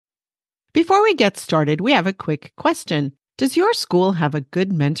Before we get started, we have a quick question. Does your school have a good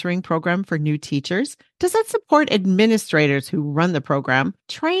mentoring program for new teachers? Does it support administrators who run the program,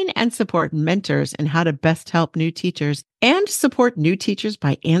 train and support mentors in how to best help new teachers, and support new teachers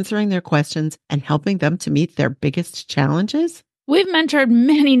by answering their questions and helping them to meet their biggest challenges? We've mentored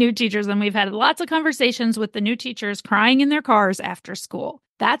many new teachers, and we've had lots of conversations with the new teachers crying in their cars after school.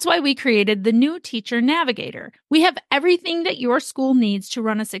 That's why we created the New Teacher Navigator. We have everything that your school needs to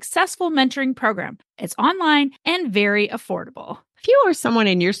run a successful mentoring program. It's online and very affordable. If you or someone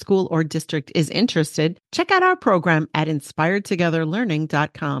in your school or district is interested, check out our program at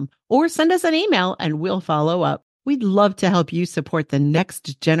inspiredtogetherlearning.com or send us an email and we'll follow up. We'd love to help you support the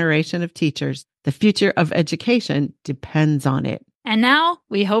next generation of teachers. The future of education depends on it. And now,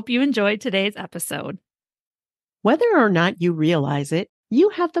 we hope you enjoyed today's episode. Whether or not you realize it, you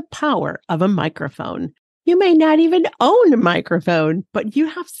have the power of a microphone. You may not even own a microphone, but you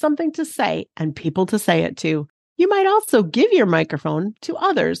have something to say and people to say it to. You might also give your microphone to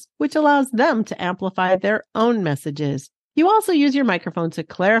others, which allows them to amplify their own messages. You also use your microphone to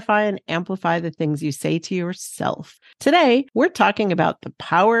clarify and amplify the things you say to yourself. Today, we're talking about the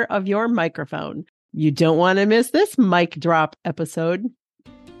power of your microphone. You don't want to miss this mic drop episode.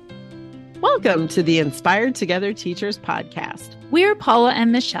 Welcome to the Inspired Together Teachers podcast. We're Paula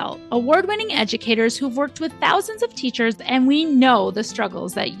and Michelle, award-winning educators who've worked with thousands of teachers, and we know the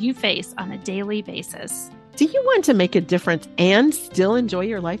struggles that you face on a daily basis. Do you want to make a difference and still enjoy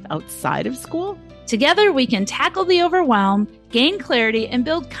your life outside of school? Together, we can tackle the overwhelm, gain clarity, and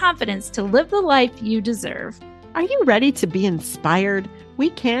build confidence to live the life you deserve. Are you ready to be inspired?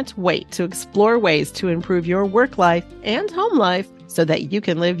 We can't wait to explore ways to improve your work life and home life so that you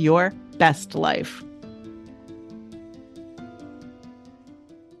can live your best life.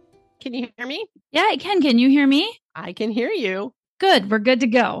 Can you hear me? Yeah, I can. Can you hear me? I can hear you. Good. We're good to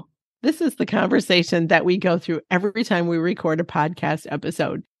go. This is the conversation that we go through every time we record a podcast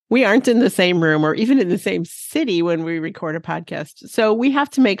episode. We aren't in the same room or even in the same city when we record a podcast. So we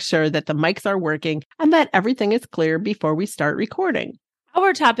have to make sure that the mics are working and that everything is clear before we start recording.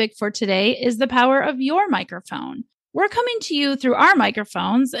 Our topic for today is the power of your microphone. We're coming to you through our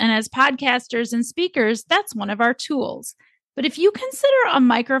microphones, and as podcasters and speakers, that's one of our tools. But if you consider a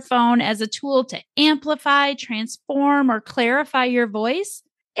microphone as a tool to amplify, transform, or clarify your voice,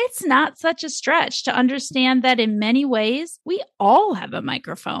 it's not such a stretch to understand that in many ways, we all have a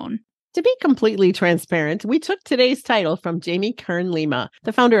microphone. To be completely transparent, we took today's title from Jamie Kern Lima,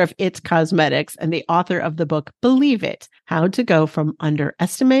 the founder of It Cosmetics and the author of the book Believe It, How to Go from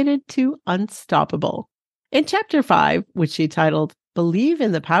Underestimated to Unstoppable. In chapter 5, which she titled Believe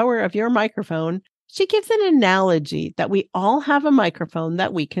in the Power of Your Microphone, she gives an analogy that we all have a microphone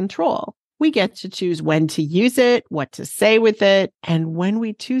that we control. We get to choose when to use it, what to say with it, and when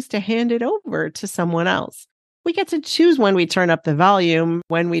we choose to hand it over to someone else. We get to choose when we turn up the volume,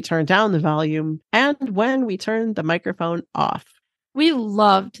 when we turn down the volume, and when we turn the microphone off. We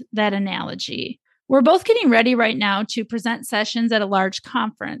loved that analogy. We're both getting ready right now to present sessions at a large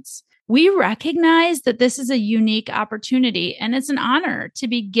conference. We recognize that this is a unique opportunity, and it's an honor to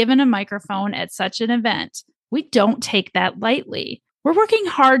be given a microphone at such an event. We don't take that lightly. We're working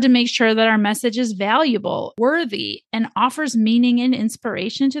hard to make sure that our message is valuable, worthy, and offers meaning and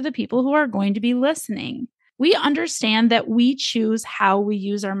inspiration to the people who are going to be listening. We understand that we choose how we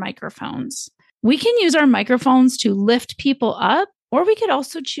use our microphones. We can use our microphones to lift people up, or we could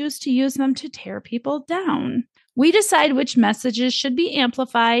also choose to use them to tear people down. We decide which messages should be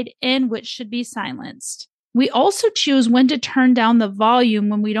amplified and which should be silenced. We also choose when to turn down the volume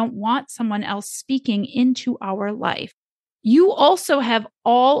when we don't want someone else speaking into our life. You also have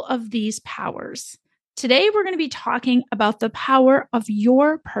all of these powers. Today, we're going to be talking about the power of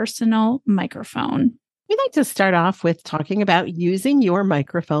your personal microphone. We'd like to start off with talking about using your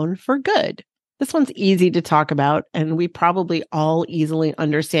microphone for good. This one's easy to talk about, and we probably all easily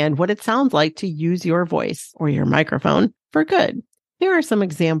understand what it sounds like to use your voice or your microphone for good. Here are some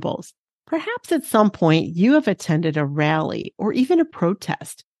examples. Perhaps at some point you have attended a rally or even a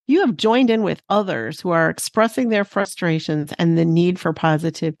protest. You have joined in with others who are expressing their frustrations and the need for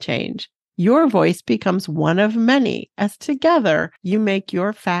positive change. Your voice becomes one of many as together you make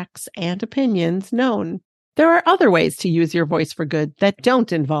your facts and opinions known. There are other ways to use your voice for good that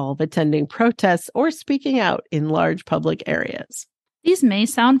don't involve attending protests or speaking out in large public areas. These may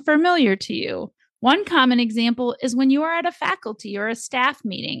sound familiar to you. One common example is when you are at a faculty or a staff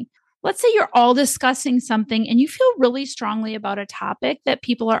meeting. Let's say you're all discussing something and you feel really strongly about a topic that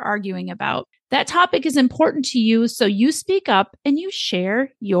people are arguing about. That topic is important to you, so you speak up and you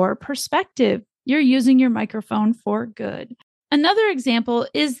share your perspective. You're using your microphone for good. Another example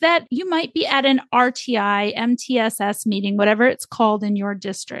is that you might be at an RTI, MTSS meeting, whatever it's called in your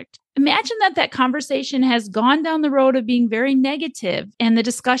district. Imagine that conversation has gone down the road of being very negative, and the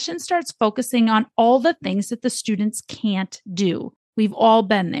discussion starts focusing on all the things that the students can't do. We've all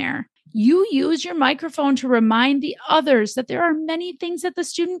been there. You use your microphone to remind the others that there are many things that the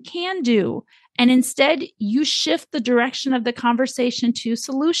student can do. And instead, you shift the direction of the conversation to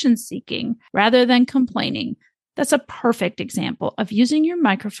solution seeking rather than complaining. That's a perfect example of using your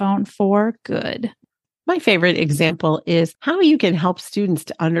microphone for good. My favorite example is how you can help students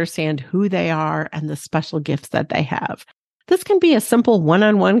to understand who they are and the special gifts that they have. This can be a simple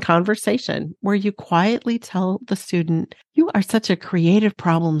one-on-one conversation where you quietly tell the student, "You are such a creative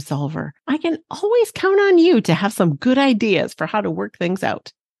problem solver. I can always count on you to have some good ideas for how to work things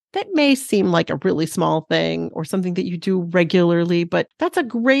out." That may seem like a really small thing or something that you do regularly, but that's a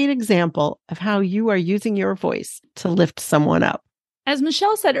great example of how you are using your voice to lift someone up. As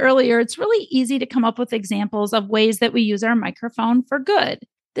Michelle said earlier, it's really easy to come up with examples of ways that we use our microphone for good.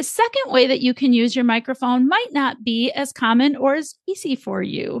 The second way that you can use your microphone might not be as common or as easy for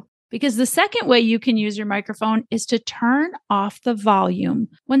you, because the second way you can use your microphone is to turn off the volume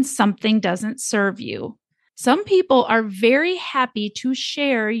when something doesn't serve you. Some people are very happy to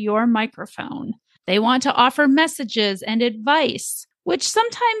share your microphone. They want to offer messages and advice, which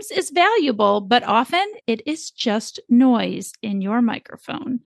sometimes is valuable, but often it is just noise in your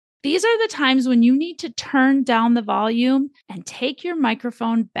microphone. These are the times when you need to turn down the volume and take your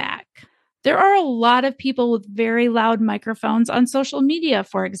microphone back. There are a lot of people with very loud microphones on social media,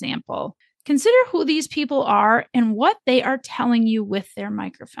 for example. Consider who these people are and what they are telling you with their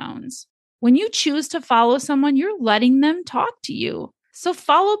microphones. When you choose to follow someone, you're letting them talk to you. So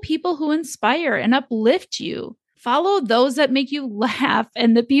follow people who inspire and uplift you. Follow those that make you laugh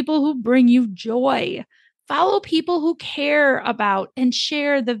and the people who bring you joy. Follow people who care about and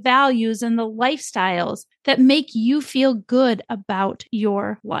share the values and the lifestyles that make you feel good about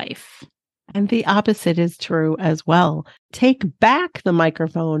your life. And the opposite is true as well. Take back the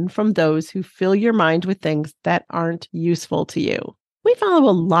microphone from those who fill your mind with things that aren't useful to you. We follow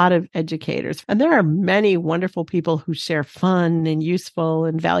a lot of educators, and there are many wonderful people who share fun and useful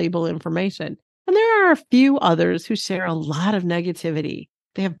and valuable information. And there are a few others who share a lot of negativity.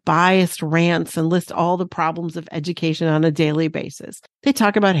 They have biased rants and list all the problems of education on a daily basis. They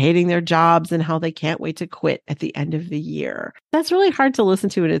talk about hating their jobs and how they can't wait to quit at the end of the year. That's really hard to listen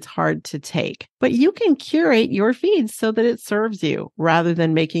to and it's hard to take. But you can curate your feeds so that it serves you rather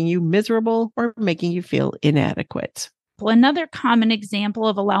than making you miserable or making you feel inadequate. Another common example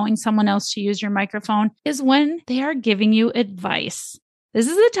of allowing someone else to use your microphone is when they are giving you advice. This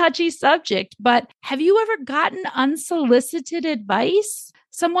is a touchy subject, but have you ever gotten unsolicited advice?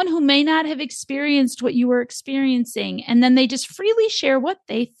 Someone who may not have experienced what you were experiencing, and then they just freely share what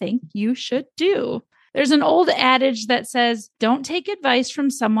they think you should do. There's an old adage that says, don't take advice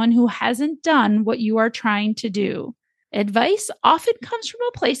from someone who hasn't done what you are trying to do. Advice often comes from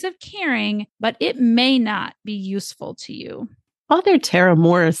a place of caring, but it may not be useful to you. Author Tara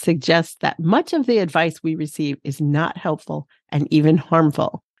Morris suggests that much of the advice we receive is not helpful and even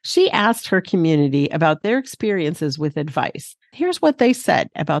harmful. She asked her community about their experiences with advice. Here's what they said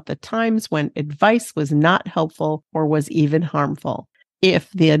about the times when advice was not helpful or was even harmful.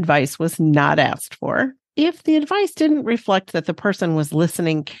 If the advice was not asked for, if the advice didn't reflect that the person was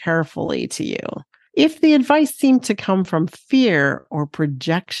listening carefully to you, if the advice seemed to come from fear or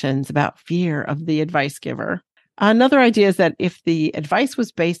projections about fear of the advice giver. Another idea is that if the advice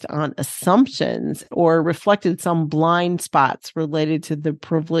was based on assumptions or reflected some blind spots related to the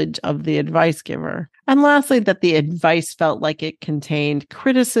privilege of the advice giver. And lastly, that the advice felt like it contained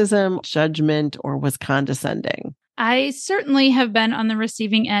criticism, judgment, or was condescending. I certainly have been on the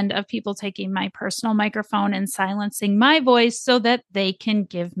receiving end of people taking my personal microphone and silencing my voice so that they can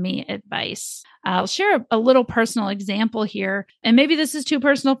give me advice. I'll share a little personal example here. And maybe this is too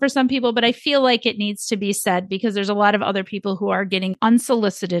personal for some people, but I feel like it needs to be said because there's a lot of other people who are getting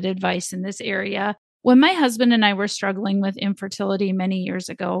unsolicited advice in this area. When my husband and I were struggling with infertility many years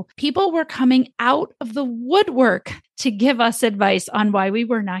ago, people were coming out of the woodwork to give us advice on why we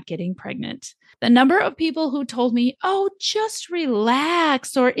were not getting pregnant. The number of people who told me, oh, just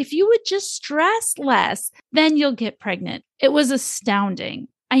relax, or if you would just stress less, then you'll get pregnant. It was astounding.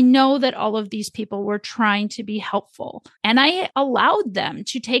 I know that all of these people were trying to be helpful, and I allowed them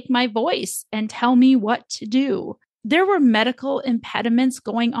to take my voice and tell me what to do. There were medical impediments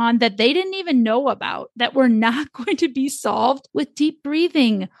going on that they didn't even know about that were not going to be solved with deep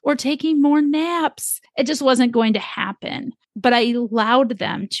breathing or taking more naps. It just wasn't going to happen. But I allowed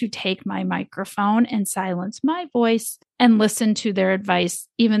them to take my microphone and silence my voice and listen to their advice,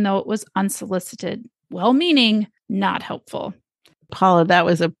 even though it was unsolicited, well-meaning, not helpful. Paula, that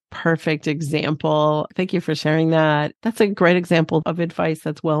was a perfect example. Thank you for sharing that. That's a great example of advice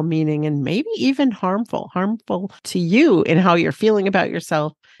that's well-meaning and maybe even harmful to you in how you're feeling about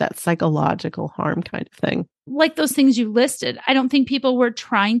yourself, that psychological harm kind of thing. Like those things you listed, I don't think people were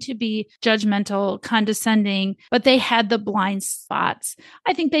trying to be judgmental, condescending, but they had the blind spots.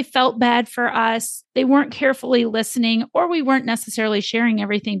 I think they felt bad for us. They weren't carefully listening, or we weren't necessarily sharing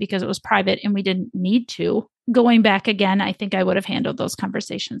everything because it was private and we didn't need to. Going back again, I think I would have handled those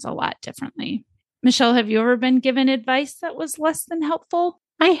conversations a lot differently. Michelle, have you ever been given advice that was less than helpful?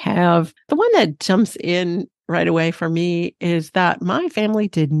 I have. The one that jumps in right away for me is that my family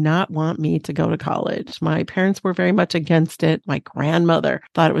did not want me to go to college. My parents were very much against it. My grandmother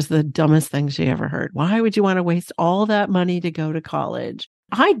thought it was the dumbest thing she ever heard. Why would you want to waste all that money to go to college?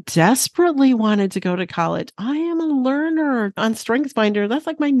 I desperately wanted to go to college. I am a learner on StrengthsFinder. That's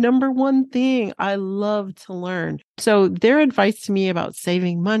like my number one thing. I love to learn. So their advice to me about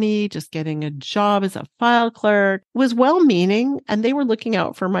saving money, just getting a job as a file clerk was well-meaning, and they were looking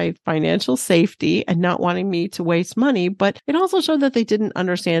out for my financial safety and not wanting me to waste money. But it also showed that they didn't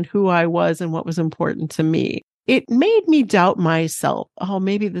understand who I was and what was important to me. It made me doubt myself. Oh,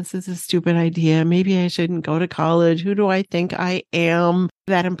 maybe this is a stupid idea. Maybe I shouldn't go to college. Who do I think I am?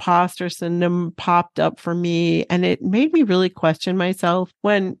 That imposter syndrome popped up for me. And it made me really question myself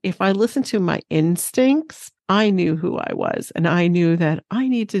when, if I listened to my instincts, I knew who I was. And I knew that I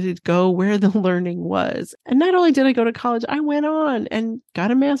needed to go where the learning was. And not only did I go to college, I went on and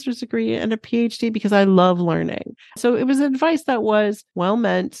got a master's degree and a PhD because I love learning. So it was advice that was well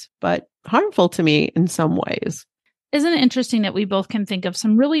meant, but harmful to me in some ways. Isn't it interesting that we both can think of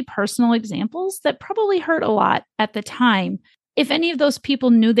some really personal examples that probably hurt a lot at the time? If any of those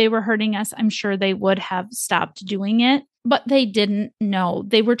people knew they were hurting us, I'm sure they would have stopped doing it, but they didn't know.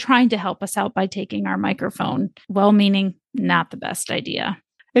 They were trying to help us out by taking our microphone. Well-meaning, not the best idea.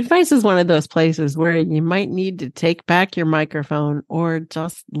 Advice is one of those places where you might need to take back your microphone or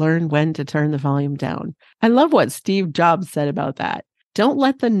just learn when to turn the volume down. I love what Steve Jobs said about that. Don't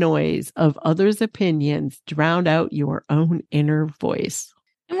let the noise of others' opinions drown out your own inner voice.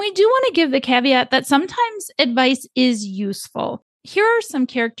 And we do want to give the caveat that sometimes advice is useful. Here are some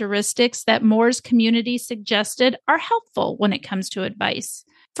characteristics that Moore's community suggested are helpful when it comes to advice.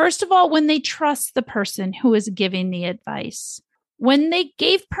 First of all, when they trust the person who is giving the advice. When they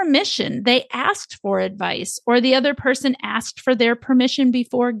gave permission, they asked for advice, or the other person asked for their permission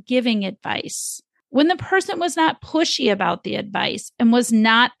before giving advice. When the person was not pushy about the advice and was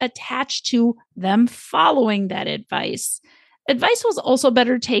not attached to them following that advice. Advice was also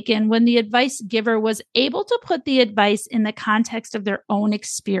better taken when the advice giver was able to put the advice in the context of their own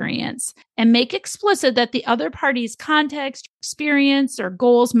experience and make explicit that the other party's context, experience, or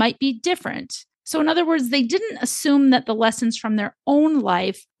goals might be different. So in other words, they didn't assume that the lessons from their own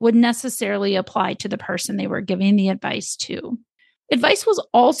life would necessarily apply to the person they were giving the advice to. Advice was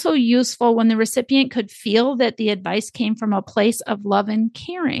also useful when the recipient could feel that the advice came from a place of love and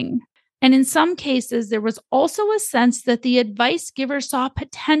caring. And in some cases, there was also a sense that the advice giver saw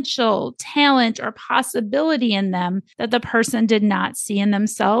potential, talent, or possibility in them that the person did not see in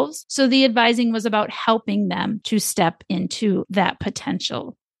themselves. So the advising was about helping them to step into that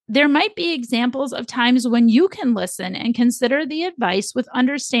potential. There might be examples of times when you can listen and consider the advice with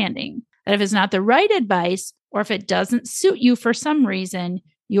understanding that if it's not the right advice, or if it doesn't suit you for some reason,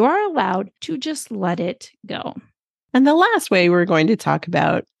 you are allowed to just let it go. And the last way we're going to talk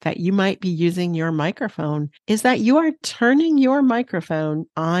about that you might be using your microphone is that you are turning your microphone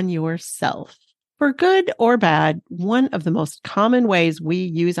on yourself. For good or bad, one of the most common ways we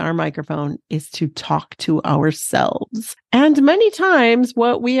use our microphone is to talk to ourselves. And many times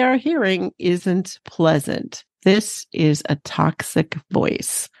what we are hearing isn't pleasant. This is a toxic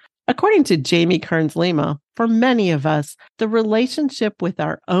voice. According to Jamie Kearns-Lima, for many of us, the relationship with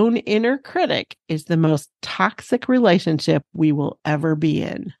our own inner critic is the most toxic relationship we will ever be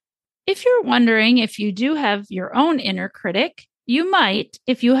in. If you're wondering if you do have your own inner critic, you might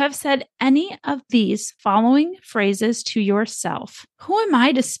if you have said any of these following phrases to yourself. Who am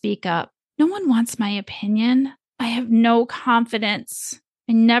I to speak up? No one wants my opinion. I have no confidence.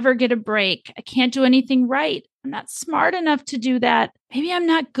 I never get a break. I can't do anything right. I'm not smart enough to do that. Maybe I'm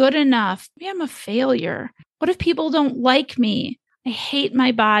not good enough. Maybe I'm a failure. What if people don't like me? I hate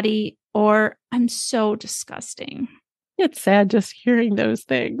my body. or I'm so disgusting. It's sad just hearing those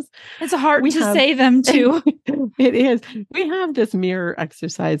things. It's hard to say them too. It is. We have this mirror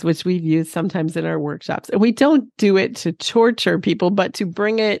exercise, which we've used sometimes in our workshops. And we don't do it to torture people, but to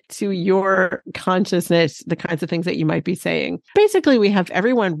bring it to your consciousness, the kinds of things that you might be saying. Basically, we have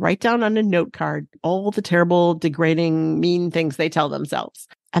everyone write down on a note card all the terrible, degrading, mean things they tell themselves.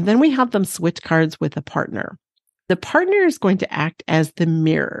 And then we have them switch cards with a partner. The partner is going to act as the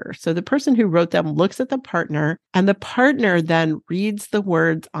mirror. So the person who wrote them looks at the partner, and the partner then reads the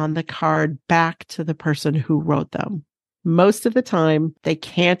words on the card back to the person who wrote them. Most of the time, they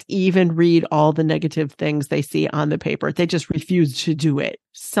can't even read all the negative things they see on the paper. They just refuse to do it.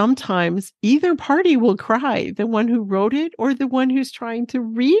 Sometimes either party will cry. The one who wrote it or the one who's trying to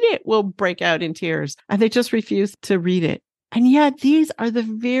read it will break out in tears, and they just refuse to read it. And yet these are the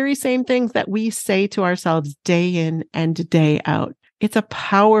very same things that we say to ourselves day in and day out. It's a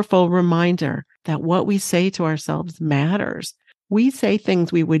powerful reminder that what we say to ourselves matters. We say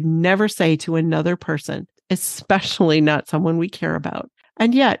things we would never say to another person, especially not someone we care about.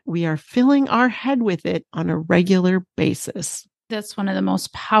 And yet we are filling our head with it on a regular basis. That's one of the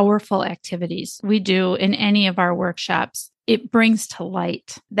most powerful activities we do in any of our workshops. It brings to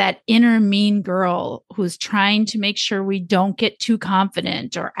light that inner mean girl who's trying to make sure we don't get too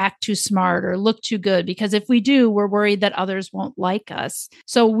confident or act too smart or look too good, because if we do, we're worried that others won't like us.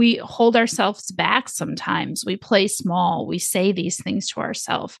 So we hold ourselves back sometimes. We play small. We say these things to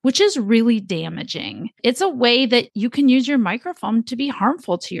ourselves, which is really damaging. It's a way that you can use your microphone to be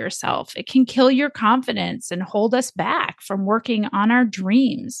harmful to yourself. It can kill your confidence and hold us back from working on our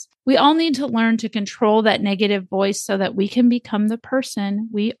dreams. We all need to learn to control that negative voice so that we can become the person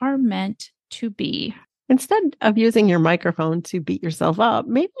we are meant to be. Instead of using your microphone to beat yourself up,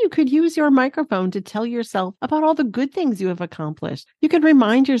 maybe you could use your microphone to tell yourself about all the good things you have accomplished. You could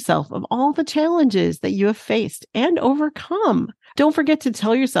remind yourself of all the challenges that you have faced and overcome. Don't forget to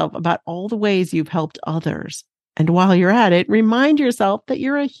tell yourself about all the ways you've helped others. And while you're at it, remind yourself that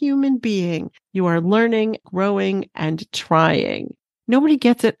you're a human being. You are learning, growing, and trying. Nobody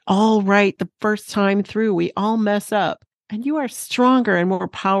gets it all right the first time through. We all mess up. And you are stronger and more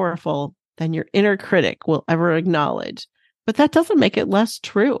powerful than your inner critic will ever acknowledge. But that doesn't make it less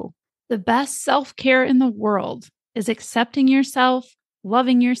true. The best self-care in the world is accepting yourself,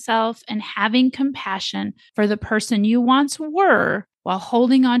 loving yourself, and having compassion for the person you once were while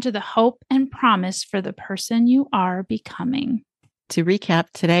holding on to the hope and promise for the person you are becoming. To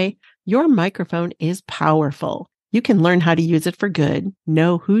recap today, your microphone is powerful. You can learn how to use it for good,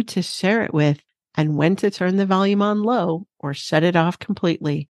 know who to share it with, and when to turn the volume on low or shut it off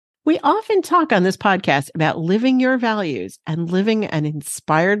completely. We often talk on this podcast about living your values and living an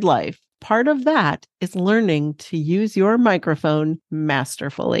inspired life. Part of that is learning to use your microphone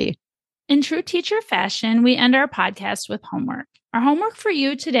masterfully. In true teacher fashion, we end our podcast with homework. Our homework for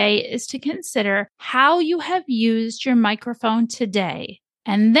you today is to consider how you have used your microphone today,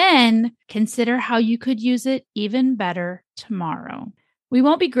 and then consider how you could use it even better tomorrow. We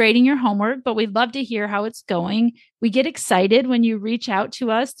won't be grading your homework, but we'd love to hear how it's going. We get excited when you reach out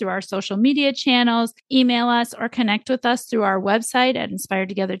to us through our social media channels, email us, or connect with us through our website at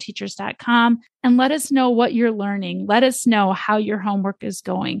inspiredtogetherteachers.com and let us know what you're learning. Let us know how your homework is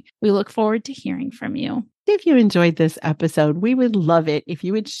going. We look forward to hearing from you. If you enjoyed this episode, we would love it if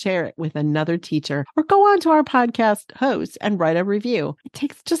you would share it with another teacher or go on to our podcast host and write a review. It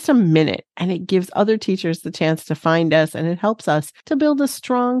takes just a minute and it gives other teachers the chance to find us, and it helps us to build a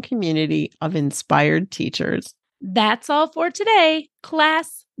strong community of inspired teachers. That's all for today.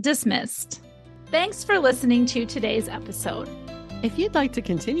 Class dismissed. Thanks for listening to today's episode. If you'd like to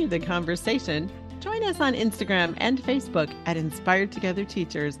continue the conversation, join us on Instagram and Facebook at Inspired Together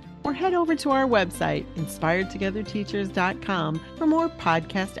Teachers, or head over to our website, inspiredtogetherteachers.com, for more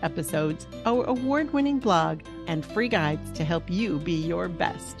podcast episodes, our award-winning blog, and free guides to help you be your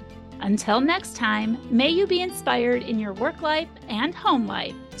best. Until next time, may you be inspired in your work life and home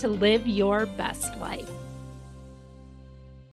life to live your best life.